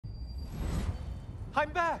I'm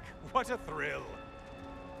back! What a thrill!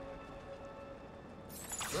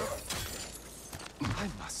 I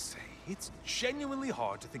must say, it's genuinely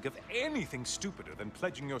hard to think of anything stupider than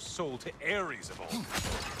pledging your soul to Ares of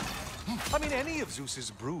all. I mean, any of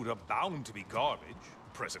Zeus's brood are bound to be garbage,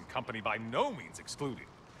 present company by no means excluded.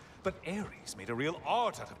 But Ares made a real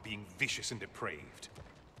art out of being vicious and depraved.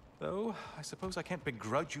 Though, I suppose I can't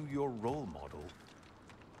begrudge you your role model.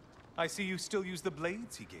 I see you still use the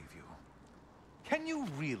blades he gave you. Can you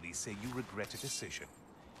really say you regret a decision,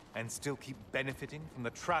 and still keep benefiting from the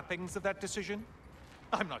trappings of that decision?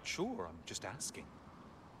 I'm not sure, I'm just asking.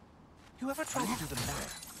 You ever tried to do the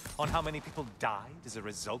math on how many people died as a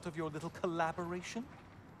result of your little collaboration?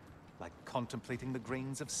 Like contemplating the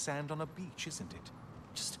grains of sand on a beach, isn't it?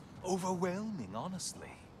 Just overwhelming,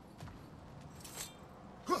 honestly.